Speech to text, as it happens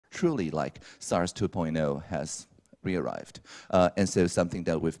truly like SARS 2.0 has re-arrived. And so something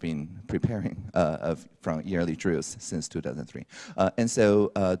that we've been preparing from yearly drills since 2003. And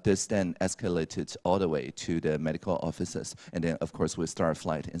so this then escalated all the way to the medical officers. And then, of course, we start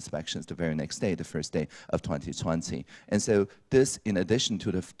flight inspections the very next day, the first day of 2020. And so this, in addition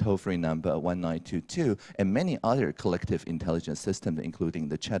to the toll-free number 1922 and many other collective intelligence systems, including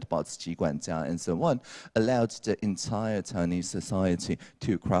the chatbots, 疾管家, and so on, allowed the entire Chinese society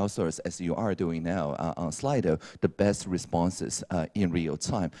to crowdsource, as you are doing now on Slido, the best responses in real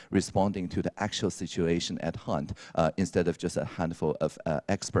time, responding to the actual situation at hand, instead of just a handful of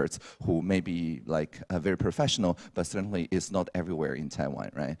experts who may be like very professional, but certainly is not everywhere in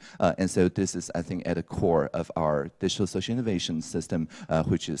Taiwan, right? And so this is, I think, at the core of our digital social innovation system,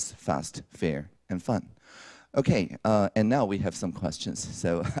 which is fast, fair, and fun. Okay, and now we have some questions.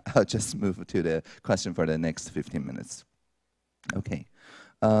 So I'll just move to the question for the next 15 minutes. Okay.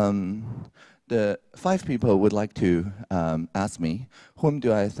 The 5 people would like to ask me, whom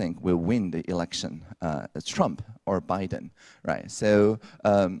do I think will win the election, Trump or Biden, right? So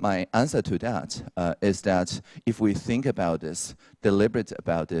my answer to that is that if we think about this, deliberate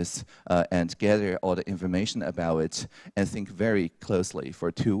about this, and gather all the information about it, and think very closely for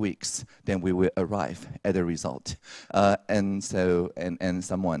 2 weeks, then we will arrive at a result. And so, and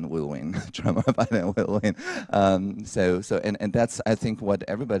someone will win, Trump or Biden will win. And that's, I think, what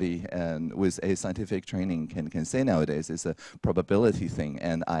everybody with a scientific training can say nowadays. Is a probability thing,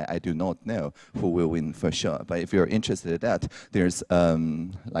 and I do not know who will win for sure. But if you're interested in that, there's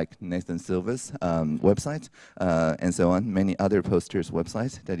like Nathan Silva's website and so on, many other posters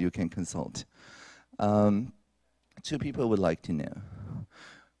websites that you can consult. 2 people would like to know,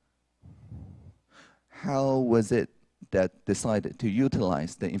 how was it that decided to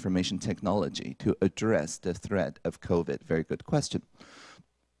utilize the information technology to address the threat of COVID? Very good question.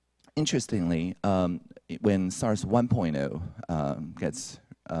 Interestingly, when SARS 1.0 gets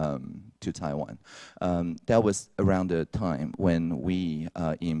to Taiwan, that was around the time when we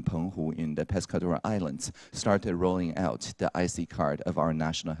in Penghu, in the Pescador Islands, started rolling out the IC card of our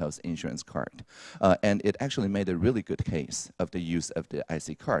national health insurance card. And it actually made a really good case of the use of the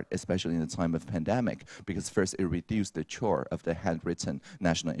IC card, especially in the time of pandemic, because first it reduced the chore of the handwritten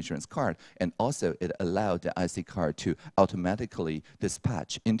national insurance card, and also it allowed the IC card to automatically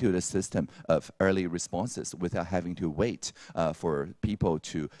dispatch into the system of early responses without having to wait for people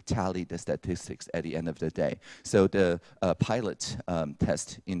to tally the statistics at the end of the day. So the pilot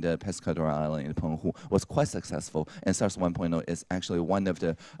test in the Pescador Island in Penghu was quite successful, and SARS 1.0 is actually one of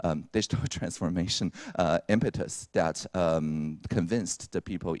the digital transformation impetus that convinced the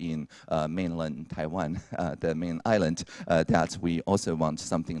people in mainland Taiwan, the main island, that we also want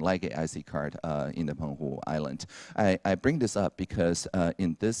something like an IC card in the Penghu Island. I bring this up because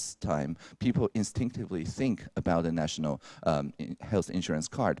in this time, people instinctively think about the national health insurance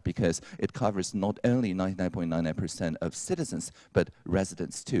card because it covers not only 99.99% of citizens, but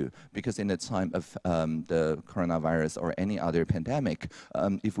residents too. Because in the time of the coronavirus or any other pandemic,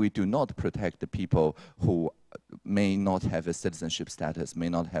 if we do not protect the people who may not have a citizenship status, may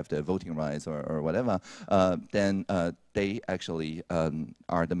not have the voting rights or whatever, then they actually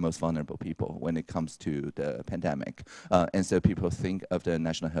are the most vulnerable people when it comes to the pandemic. And so people think of the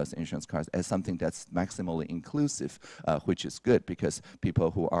national health insurance cards as something that's maximally inclusive, which is good because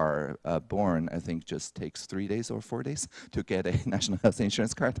people who are born, I think, just takes 3 days or 4 days to get a national health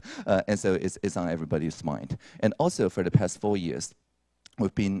insurance card. And so it's on everybody's mind. And also for the past 4 years,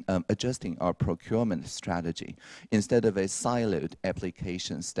 we've been adjusting our procurement strategy. Instead of a siloed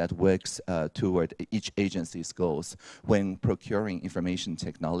applications that works toward each agency's goals, when procuring information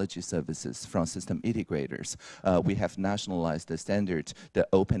technology services from system integrators, we have nationalized the standard, the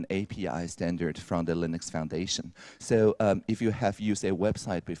open API standard from the Linux Foundation. So if you have used a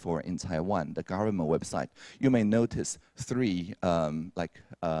website before in Taiwan, the government website, you may notice 3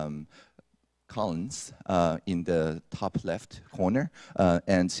 columns in the top left corner,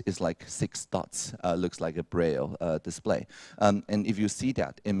 and it's like 6 dots, looks like a braille display. And if you see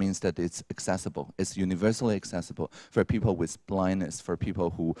that, it means that it's accessible. It's universally accessible for people with blindness, for people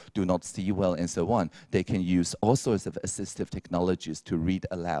who do not see well, and so on. They can use all sorts of assistive technologies to read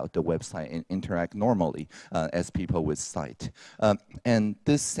aloud the website and interact normally as people with sight. And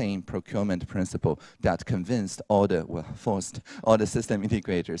this same procurement principle that convinced all the, forced all the system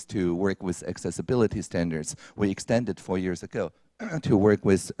integrators to work with accessibility standards we extended 4 years ago to work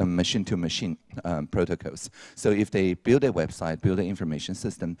with machine-to-machine protocols. So if they build a website, build an information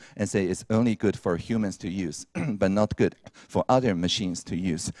system, and say it's only good for humans to use, but not good for other machines to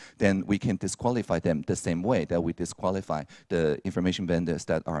use, then we can disqualify them the same way that we disqualify the information vendors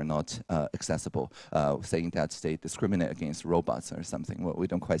that are not accessible, saying that they discriminate against robots or something. Well, we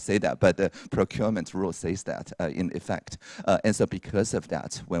don't quite say that, but the procurement rule says that in effect. And so because of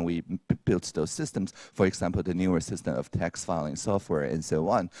that, when we built those systems, for example, the newer system of text filing software and so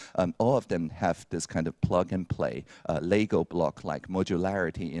on, all of them have this kind of plug-and-play Lego block-like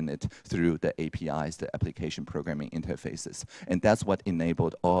modularity in it through the APIs, the application programming interfaces. And that's what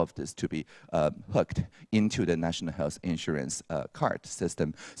enabled all of this to be hooked into the National Health Insurance card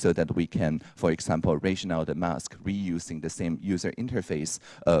system so that we can, for example, ration out the mask reusing the same user interface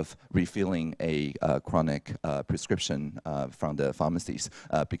of refilling a chronic prescription from the pharmacies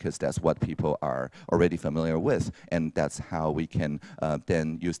because that's what people are already familiar with. And that's how we can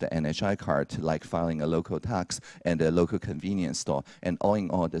then use the NHI card like filing a local tax and a local convenience store. And all in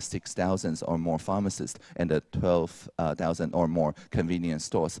all, the 6,000 or more pharmacists and the 12,000 or more convenience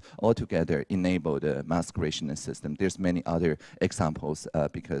stores altogether enable the mask rationing system. There's many other examples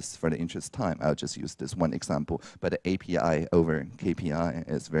because for the interest of time, I'll just use this one example. But the API over KPI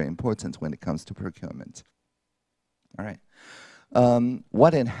is very important when it comes to procurement. All right.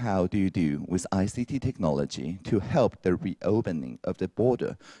 What and how do you do with ICT technology to help the reopening of the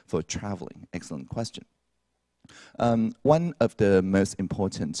border for traveling? Excellent question. One of the most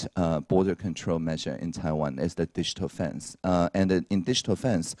important border control measure in Taiwan is the digital fence. And in digital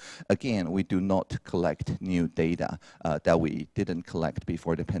fence, again, we do not collect new data that we didn't collect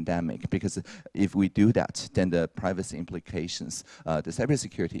before the pandemic, because if we do that, then the privacy implications, the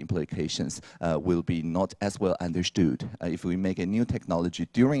cybersecurity implications will be not as well understood. If we make a new technology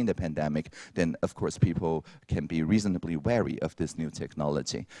during the pandemic, then of course people can be reasonably wary of this new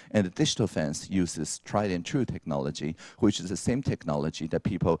technology. And the digital fence uses tried and true technology, which is the same technology that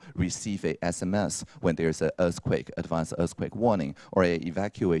people receive a SMS when there's an earthquake, advanced earthquake warning, or an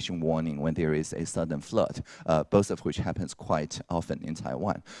evacuation warning when there is a sudden flood, both of which happens quite often in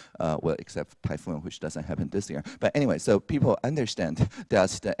Taiwan, well, except typhoon, which doesn't happen this year. But anyway, so people understand that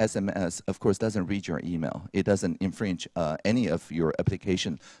the SMS, of course, doesn't read your email. It doesn't infringe any of your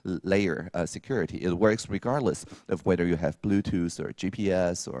application layer security. It works regardless of whether you have Bluetooth or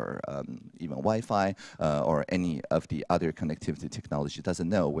GPS or even Wi-Fi or any of the other connectivity technology. It doesn't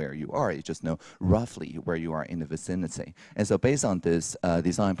know where you are. It just knows roughly where you are in the vicinity. And so based on this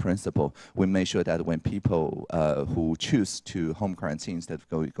design principle, we make sure that when people who choose to home quarantine instead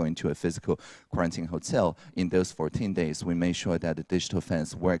of going to a physical quarantine hotel, in those 14 days, we make sure that the digital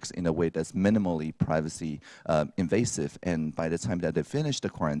fence works in a way that's minimally privacy invasive. And by the time that they finish the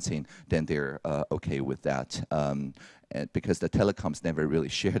quarantine, then they're okay with that. Because the telecoms never really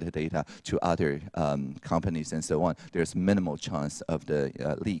share the data to other companies and so on, there's minimal chance of the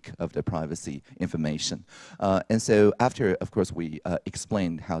leak of the privacy information. And so after, of course, we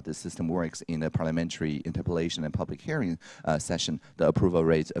explained how the system works in a parliamentary interpellation and public hearing session, the approval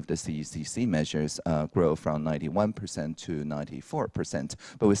rate of the CECC measures grow from 91% to 94%.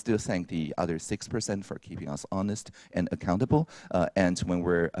 But we still thank the other 6% for keeping us honest and accountable. And when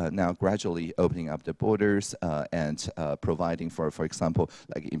we're now gradually opening up the borders and providing for example,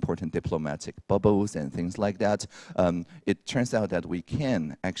 like important diplomatic bubbles and things like that, it turns out that we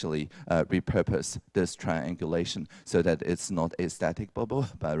can actually repurpose this triangulation so that it's not a static bubble,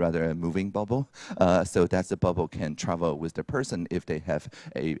 but rather a moving bubble, so that the bubble can travel with the person if they have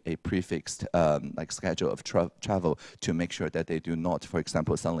a prefixed like schedule of travel to make sure that they do not, for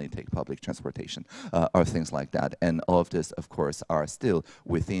example, suddenly take public transportation or things like that. And all of this, of course, are still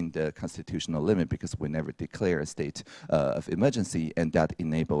within the constitutional limit because we never declare a state of emergency, and that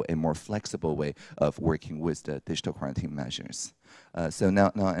enable a more flexible way of working with the digital quarantine measures. So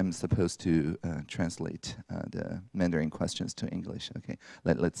now I'm supposed to translate the Mandarin questions to English. Okay,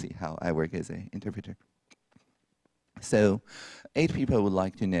 let's see how I work as an interpreter. So 8 people would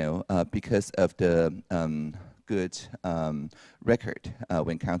like to know, because of the good record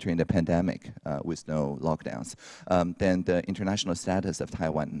when countering the pandemic with no lockdowns, then the international status of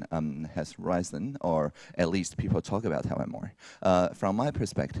Taiwan has risen, or at least people talk about Taiwan more. From my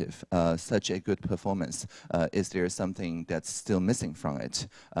perspective, such a good performance, is there something that's still missing from it?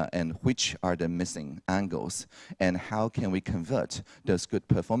 And which are the missing angles? And how can we convert those good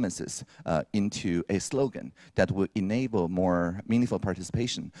performances into a slogan that will enable more meaningful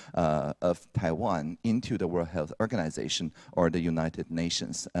participation of Taiwan into the World Health Organization or the United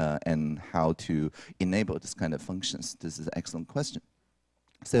Nations, and how to enable this kind of functions? This is an excellent question.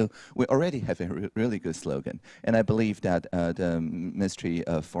 So we already have a really good slogan, and I believe that the Ministry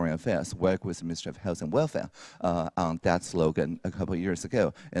of Foreign Affairs worked with the Ministry of Health and Welfare on that slogan a couple of years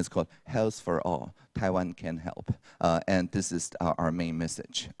ago, and it's called Health for All, Taiwan Can Help, and this is our main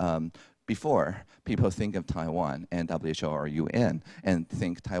message. Before, people think of Taiwan and WHO or UN and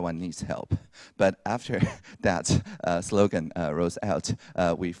think Taiwan needs help. But after that slogan rose out,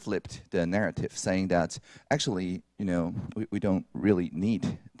 we flipped the narrative, saying that actually, you know, we don't really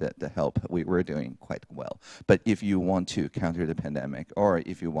need the help. We're doing quite well. But if you want to counter the pandemic, or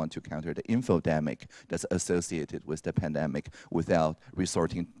if you want to counter the infodemic that's associated with the pandemic without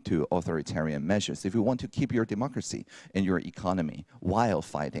resorting to authoritarian measures, if you want to keep your democracy and your economy while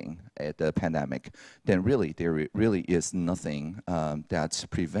fighting the pandemic, then really there really is nothing that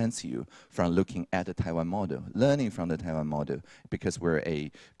prevents you from looking at the Taiwan model, learning from the Taiwan model, because we're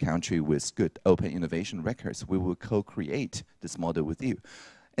a country with good open innovation records. We will co-create this model with you.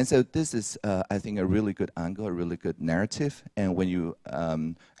 And so this is, I think, a really good angle, a really good narrative. And when you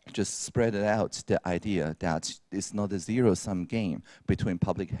just spread it out, the idea that it's not a zero-sum game between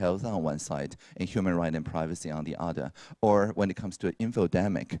public health on one side and human rights and privacy on the other. Or when it comes to an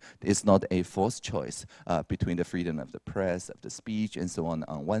infodemic, it's not a forced choice between the freedom of the press, of the speech, and so on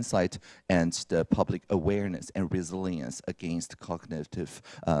one side, and the public awareness and resilience against cognitive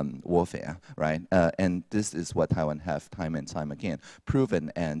warfare, right? And this is what Taiwan have time and time again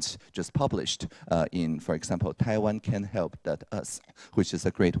proven and just published in, for example, taiwancanhelp.us, which is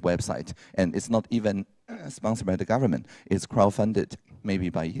a great website, and it's not even sponsored by the government. It's crowdfunded, maybe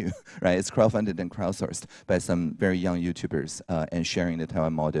by you, right? It's crowdfunded and crowdsourced by some very young YouTubers and sharing the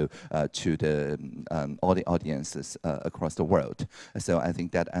Taiwan model to the all the audiences across the world. So I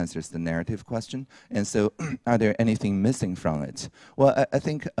think that answers the narrative question. And so, are there anything missing from it? Well, I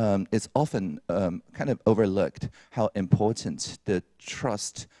think it's often kind of overlooked how important the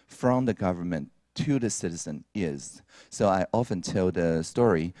trust from the government to the citizen is. So I often tell the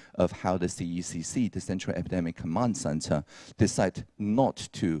story of how the CECC, the Central Epidemic Command Center, decided not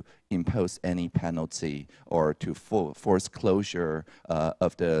to impose any penalty or to force closure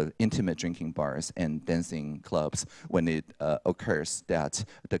of the intimate drinking bars and dancing clubs when it occurs that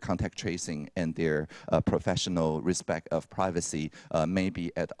the contact tracing and their professional respect of privacy may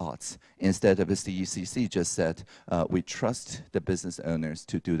be at odds. Instead of the CECC just said, we trust the business owners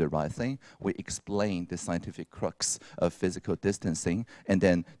to do the right thing. We explain the scientific crux of physical distancing, and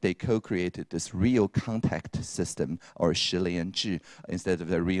then they co-created this real contact system, or 实联制, instead of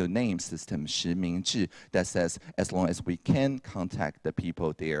the real name system, 实名制, that says as long as we can contact the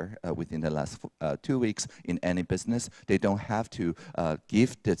people there within the last 2 weeks in any business, they don't have to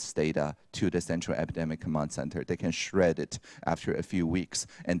give this data to the Central Epidemic Command Center. They can shred it after a few weeks,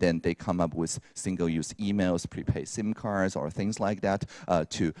 and then they come up with single-use emails, prepaid SIM cards, or things like that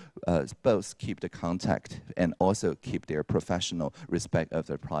to both keep the contact and also keep their professional respect of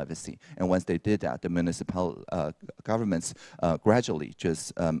their privacy. And once they did that, the municipal governments gradually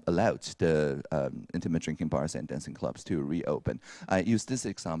just allowed the intimate drinking bars and dancing clubs to reopen. I use this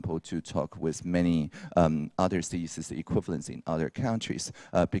example to talk with many other CECC equivalents in other countries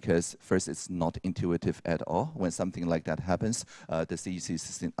because first, it's not intuitive at all. When something like that happens, the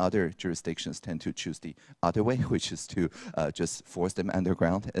CECs in other jurisdictions tend to choose the other way, which is to just force them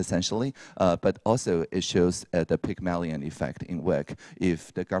underground, essentially. But also, it shows the Pygmalion effect in work.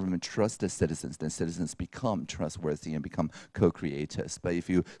 If the government trusts the citizens, then citizens become trustworthy and become co-creators. But if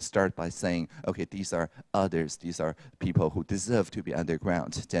you start by saying, okay, these are others, these are people who deserve to be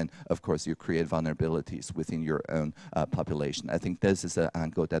underground, then, of course, you create vulnerabilities within your own population. I think this is an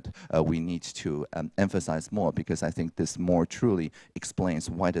angle that we need to emphasize more, because I think this more truly explains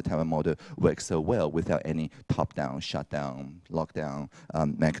why the Taiwan model works so well without any top-down, shutdown, lockdown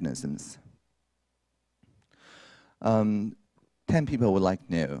mechanisms. 10 people would like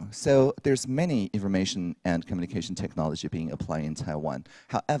to know. So there's many information and communication technology being applied in Taiwan.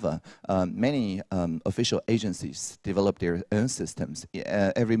 However, many official agencies develop their own systems.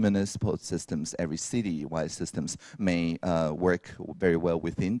 Every municipal systems, every city-wide systems may work very well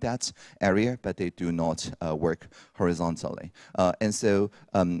within that area, but they do not work horizontally. And so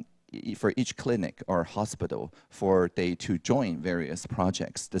for each clinic or hospital, for they to join various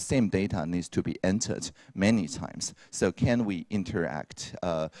projects, the same data needs to be entered many times. So can we interact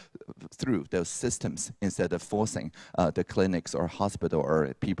through those systems instead of forcing the clinics or hospital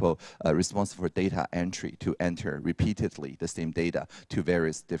or people responsible for data entry to enter repeatedly the same data to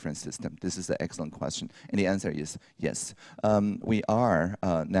various different systems? This is an excellent question. And the answer is yes. We are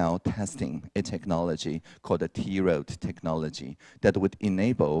now testing a technology called the T-Road technology that would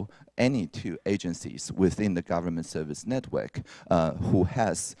enable any two agencies within the government service network who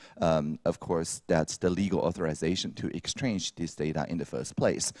has, of course, that's the legal authorization to exchange this data in the first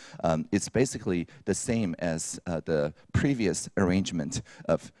place. It's basically the same as the previous arrangement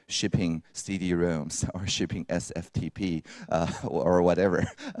of shipping CD-ROMs or shipping SFTP or whatever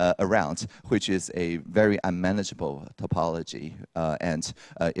around, which is a very unmanageable topology, and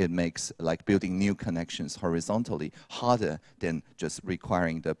it makes like building new connections horizontally harder than just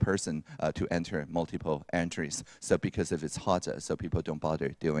requiring the person to enter multiple entries. So because of it's harder, so people don't bother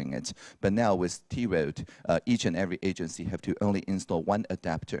doing it. But now with T-Road, each and every agency have to only install one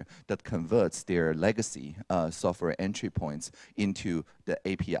adapter that converts their legacy software entry points into the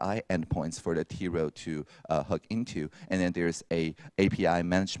API endpoints for the T-Road to hook into. And then there's a API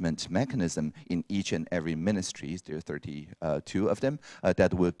management mechanism in each and every ministry, there are 32 of them,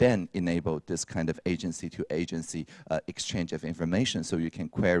 that will then enable this kind of agency-to-agency exchange of information, so you can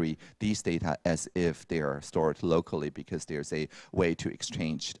query these data as if they are stored locally, because there's a way to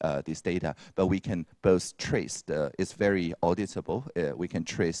exchange this data. But we can both trace it's very auditable, we can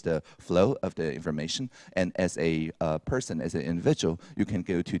trace the flow of the information, and as a person, as an individual, you can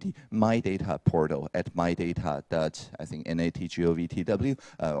go to the My Data portal at mydata.natgovtw,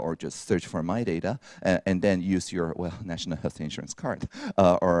 or just search for My Data, and then use your, well, National Health Insurance card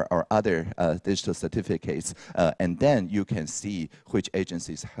or other digital certificates, and then you can see which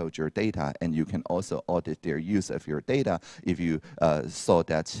agencies hold your data, and you can also audit their use of your data if you saw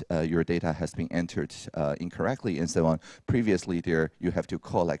that your data has been entered incorrectly and so on. Previously, there you have to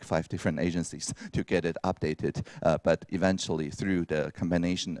call like 5 different agencies to get it updated, but eventually through the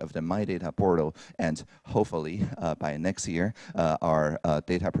combination of the My Data portal and hopefully by next year, our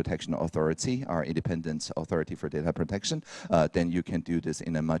Data Protection Authority, our independent authority for data protection, then you can do this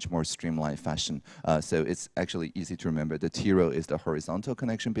in a much more streamlined fashion. So it's actually easy to remember. The T-Row is the horizontal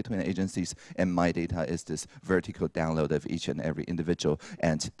connection between agencies, and My Data is this vertical download of each and every individual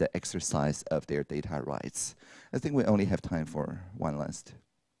and the exercise of their data rights. I think we only have time for one last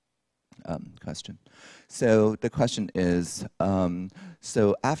question. So the question is,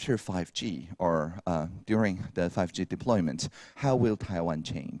 so after 5G or during the 5G deployment, how will Taiwan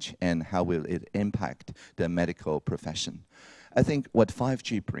change and how will it impact the medical profession? I think what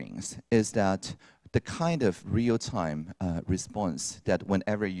 5G brings is that the kind of real-time response that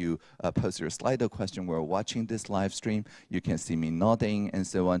whenever you post your Slido question, we're watching this live stream, you can see me nodding and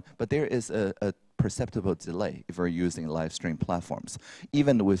so on, but there is a perceptible delay if we're using live stream platforms.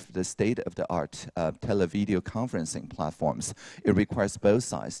 Even with the state-of-the-art televideo conferencing platforms, it requires both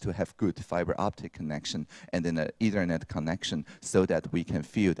sides to have good fiber optic connection and then an Ethernet connection so that we can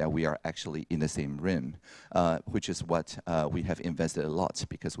feel that we are actually in the same room, which is what we have invested a lot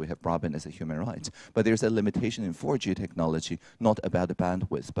because we have broadband as a human right. But there's a limitation in 4G technology, not about the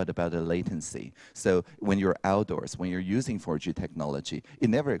bandwidth, but about the latency. So when you're outdoors, when you're using 4G technology,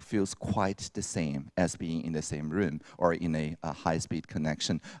 it never feels quite the same as being in the same room or in a high-speed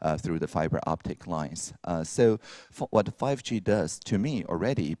connection through the fiber optic lines. So what 5G does to me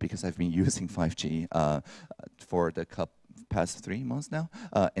already, because I've been using 5G for the past 3 months now.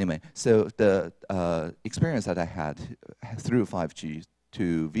 Anyway, so the experience that I had through 5G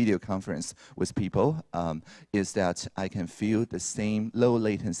to video conference with people is that I can feel the same low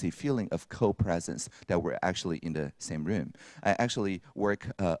latency feeling of co-presence that we're actually in the same room. I actually work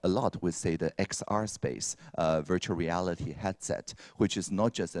a lot with, say, the XR space virtual reality headset, which is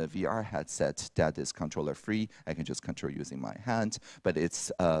not just a VR headset that is controller free. I can just control using my hand, but it's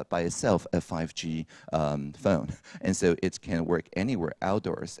by itself a 5G phone. And so it can work anywhere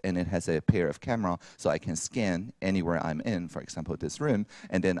outdoors, and it has a pair of camera, so I can scan anywhere I'm in, for example, this room,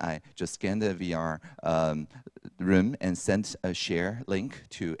 and then I just scan the VR room and send a share link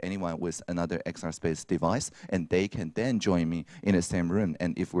to anyone with another XR Space device, and they can then join me in the same room.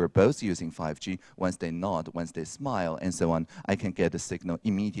 And if we're both using 5G, once they nod, once they smile, and so on, I can get the signal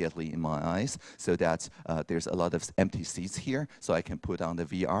immediately in my eyes, so that there's a lot of empty seats here, so I can put on the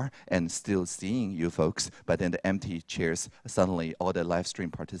VR and still seeing you folks, but then the empty chairs, suddenly all the live stream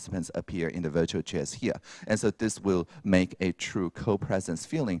participants appear in the virtual chairs here. And so this will make a true co-presence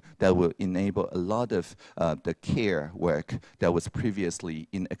feeling that will enable a lot of the care work that was previously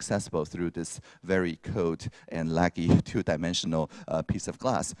inaccessible through this very cold and laggy two-dimensional piece of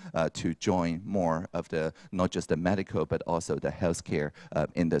glass to join more of the, not just the medical, but also the healthcare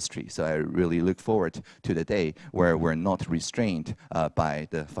industry. So I really look forward to the day where we're not restrained by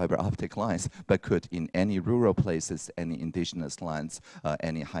the fiber optic lines, but could in any rural places, any indigenous lands,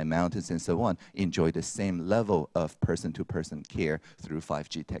 any high mountains and so on, enjoy the same level of person-to-person care through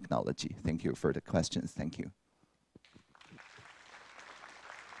 5G technology. Thank you for the questions. Thank you.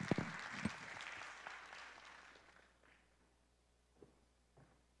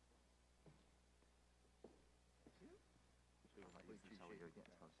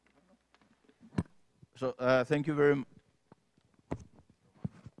 So thank you very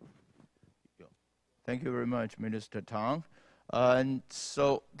much, Minister Tang. And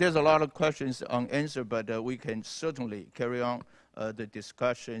so there's a lot of questions unanswered, but we can certainly carry on the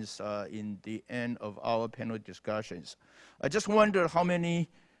discussions in the end of our panel discussions. I just wonder how many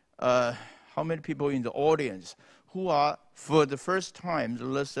people in the audience who are for the first time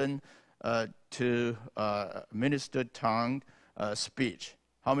listen to Minister Tang's speech.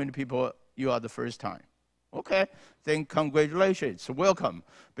 How many people you are the first time? Okay, then congratulations, welcome,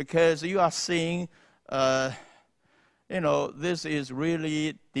 because you are seeing, this is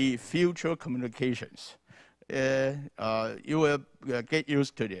really the future communications. You will get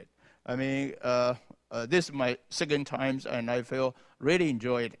used to it. I mean, this is my second time, and I feel really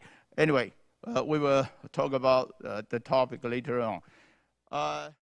enjoyed it. Anyway, we will talk about the topic later on.